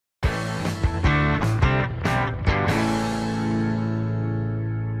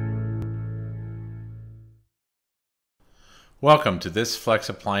Welcome to this Flex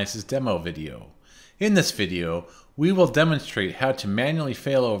Appliances demo video. In this video, we will demonstrate how to manually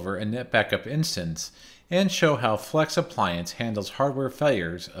fail over a NetBackup instance and show how Flex Appliance handles hardware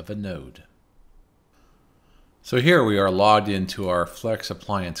failures of a node. So here we are logged into our Flex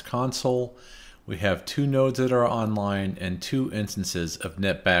Appliance console. We have two nodes that are online and two instances of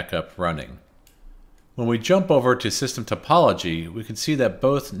NetBackup running. When we jump over to System Topology, we can see that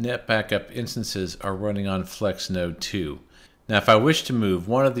both NetBackup instances are running on Flex Node 2. Now if I wish to move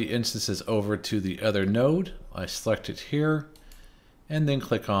one of the instances over to the other node, I select it here and then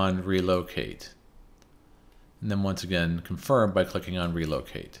click on Relocate. And then once again confirm by clicking on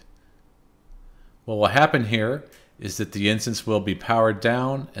Relocate. What will happen here is that the instance will be powered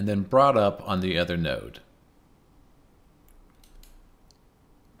down and then brought up on the other node.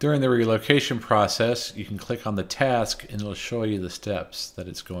 During the relocation process, you can click on the task and it will show you the steps that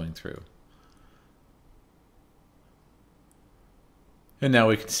it's going through. And now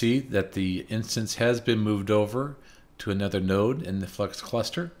we can see that the instance has been moved over to another node in the Flex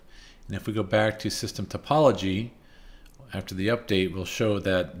cluster. And if we go back to System Topology, after the update, we'll show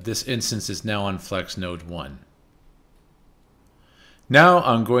that this instance is now on Flex Node 1. Now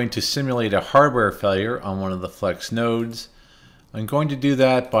I'm going to simulate a hardware failure on one of the Flex nodes. I'm going to do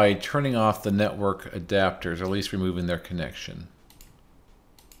that by turning off the network adapters, or at least removing their connection.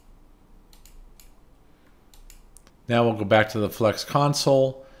 Now we'll go back to the Flex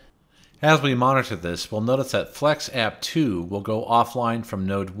console. As we monitor this, we'll notice that Flex App 2 will go offline from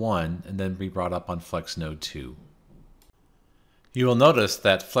Node 1 and then be brought up on Flex Node 2. You will notice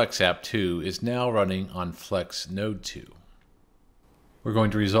that Flex App 2 is now running on Flex Node 2. We're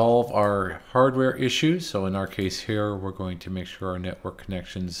going to resolve our hardware issues. So in our case here, we're going to make sure our network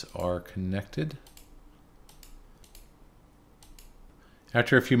connections are connected.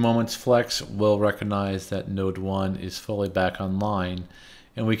 After a few moments, Flex will recognize that Node 1 is fully back online,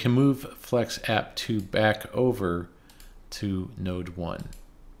 and we can move Flex App 2 back over to Node 1.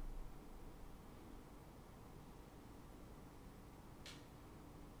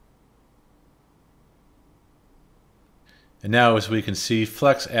 And now, as we can see,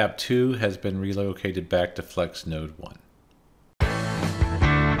 Flex App 2 has been relocated back to Flex Node 1.